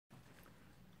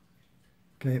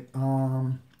Okay.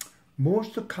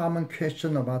 Most common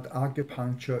question about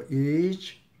acupuncture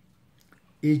is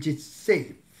it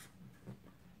safe?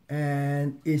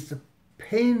 And is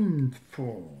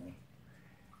painful?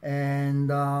 And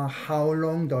how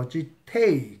long does it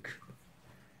take?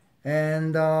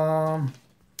 And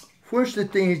first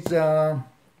thing is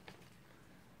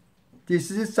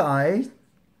this is size.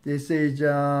 This is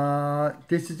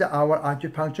our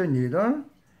acupuncture needle,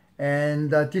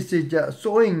 and this is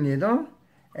sewing needle,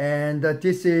 and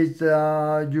this is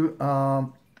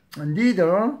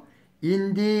needle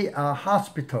in the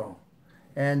hospital,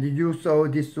 and you saw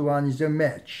this one is a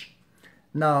match.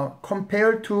 Now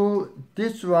compared to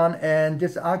this one and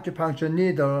this acupuncture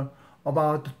needle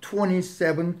about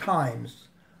 27 times,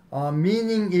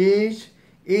 meaning is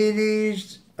it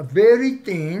is very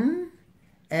thin,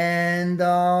 and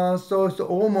so it's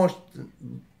almost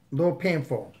no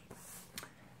painful.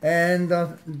 And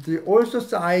the also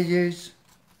sizes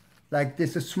like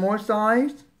this small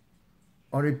size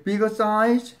or a bigger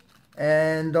size,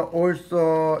 and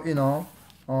also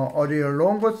or a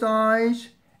longer size,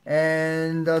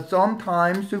 and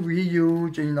sometimes we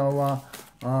use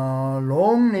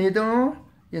long needle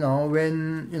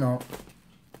when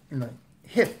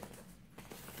hip.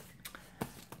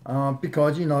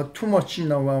 Because too much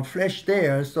flesh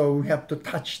there, so we have to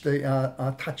touch the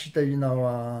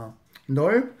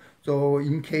nerve. So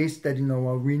in case that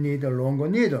we need a longer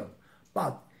needle,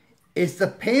 but it's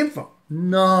painful.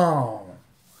 No,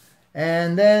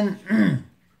 and then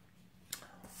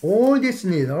all this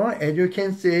needle, as you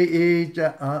can see, is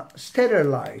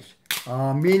sterilized,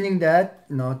 meaning that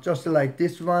just like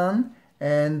this one,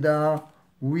 and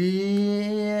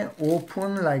we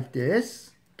open like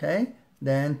this, okay.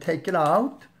 Then take it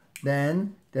out.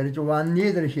 Then there is one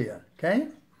needle here, okay,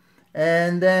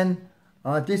 and then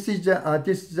this is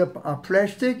a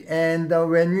plastic, and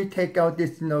when we take out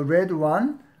this red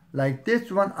one, like this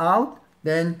one out,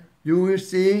 then you will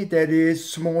see there is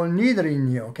small needle in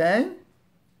here, okay.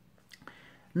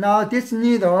 Now this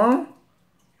needle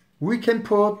we can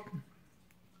put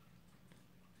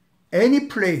any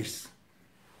place,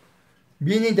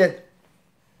 meaning that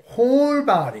whole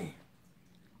body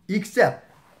except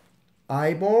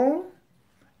eyeball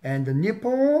and the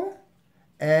nipple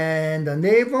and the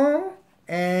navel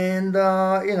and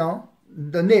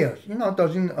the nails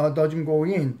doesn't go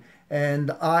in, and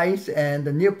the eyes and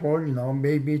the nipple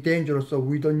may be dangerous, so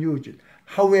we don't use it.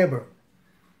 However,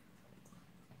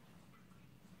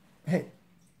 hey,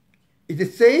 is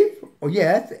it safe? Oh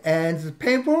yes. And it's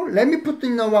painful. Let me put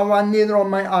one needle on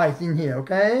my eyes in here,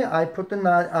 okay. I put the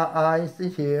eyes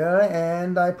here,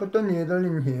 and I put the needle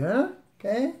in here,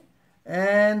 okay,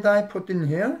 and I put in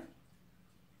here,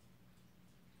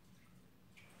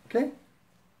 okay.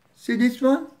 See this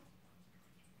one?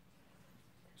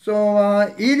 So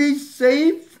it is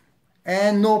safe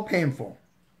and no painful.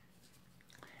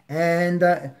 And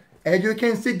as you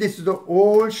can see, this is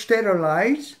all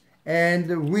sterilized,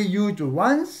 and we use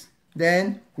once,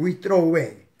 then we throw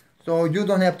away. So you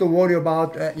don't have to worry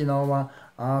about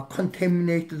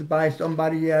contaminated by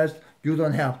somebody else. You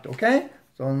don't have to, okay?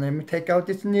 So let me take out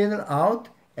this needle out,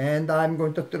 and I'm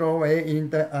going to throw away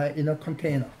in a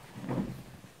container.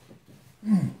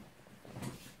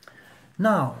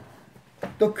 Now,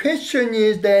 the question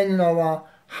is then,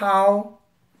 how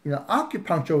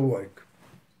acupuncture work.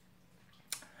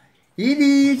 It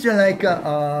is like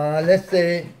let's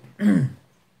say,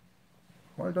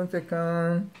 hold on a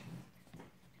second.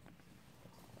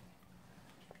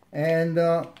 And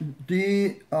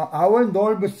our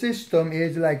nervous system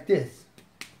is like this.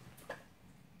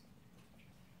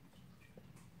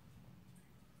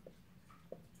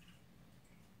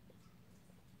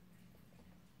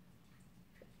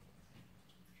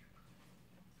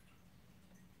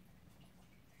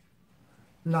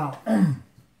 Now,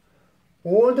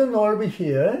 all the nerve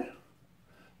here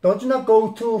does not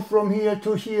go from here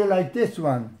to here like this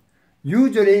one.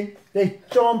 Usually they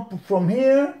jump from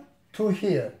here to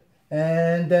here,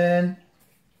 and then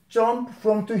jump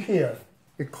from to here.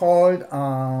 It's called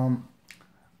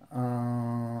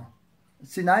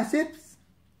synapses.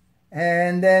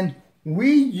 And then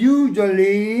we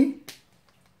usually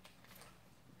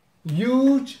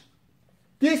use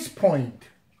this point,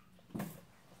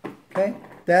 okay.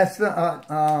 That's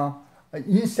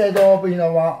instead of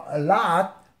a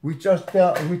lot, we just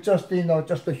just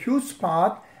a huge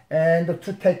spot, and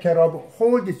to take care of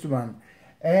hold this one.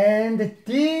 And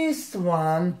this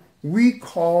one we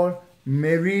call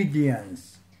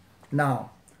meridians.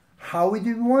 Now, how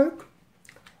it work?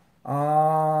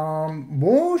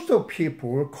 Most of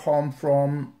people come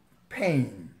from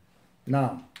pain.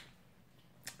 Now,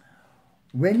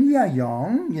 when we are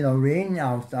young, rain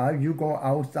outside, you go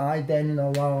outside, then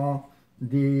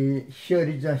here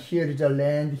is a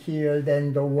land here,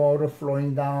 then the water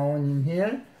flowing down in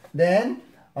here, then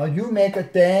you make a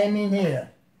dam in here,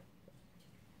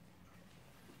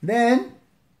 then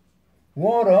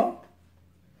water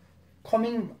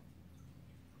coming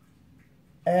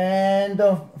and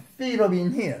fill up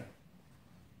in here.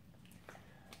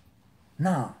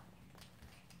 Now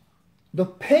the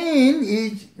pain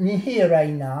is in here right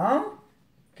now,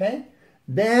 okay?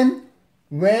 Then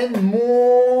when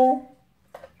more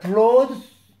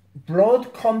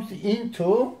blood comes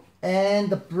into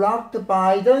and blocked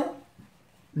by the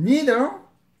needle,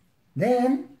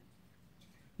 then,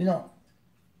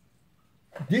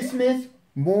 this means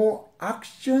more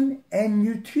oxygen and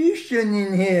nutrition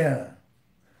in here.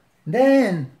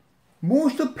 Then,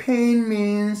 most pain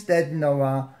means that,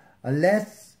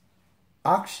 less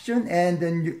oxygen and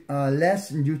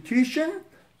less nutrition.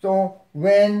 So,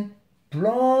 when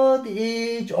blood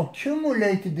is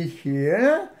accumulated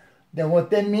here, then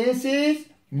what that means is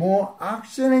more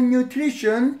oxygen and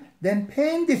nutrition, then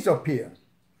pain disappears.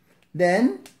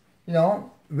 Then,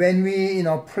 when we,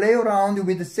 play around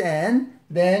with the sand,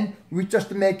 then we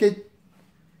just make it,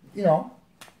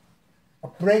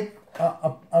 break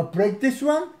this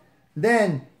one.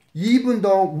 Then, even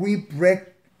though we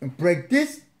break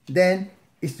this, then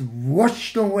it's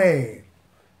washed away.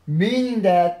 Meaning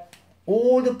that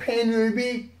all the pain will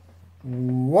be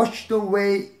washed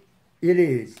away it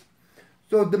is.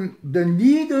 So the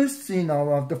needles,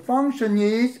 the function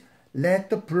is let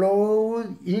the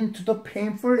blood into the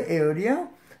painful area,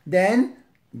 then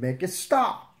make it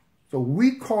stop. So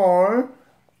we call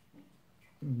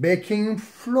making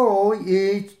flow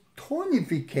is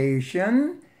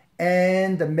tonification,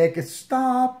 and make it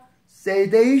stop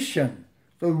sedation.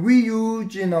 So we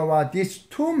use these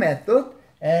two methods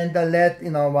and let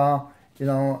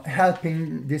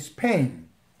helping this pain.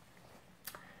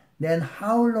 Then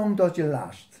how long does it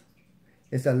last?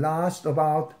 It lasts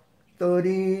about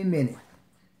 30 minutes.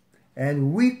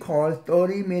 And we call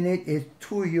 30 minutes is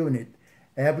 2 units.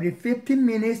 Every 15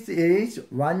 minutes is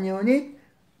 1 unit,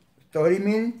 30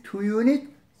 minutes, 2 units.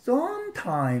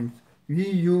 Sometimes we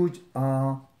use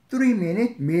 3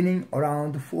 minutes, meaning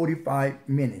around 45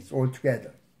 minutes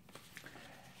altogether.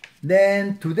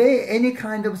 Then today, any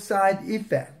kind of side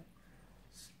effect?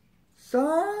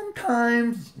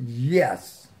 Sometimes,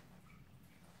 yes.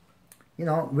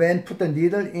 When put the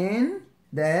needle in,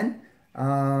 then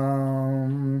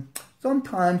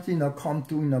sometimes come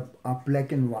to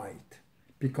black and white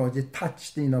because it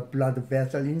touched blood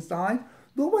vessel inside.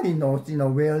 Nobody knows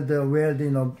where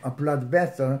the blood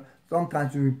vessel.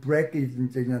 Sometimes we break it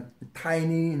into a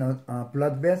tiny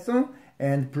blood vessel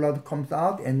and blood comes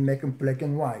out and make them black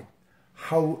and white.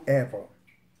 However,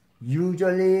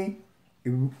 usually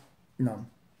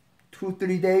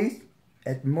 2-3 days,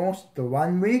 at most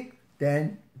 1 week,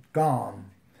 then gone.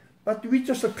 But we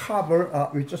just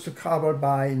cover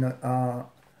by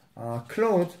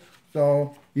clothes,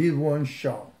 so it won't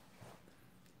show.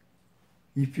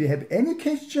 If you have any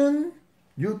question,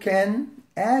 you can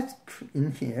ask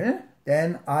in here.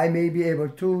 Then I may be able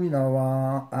to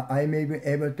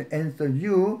answer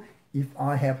you if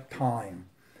I have time.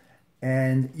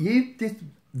 And if this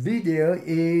video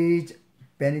is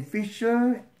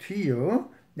beneficial to you,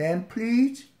 then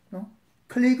please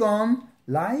click on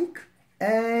like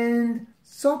and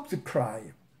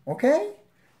subscribe. Okay?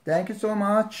 Thank you so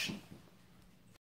much.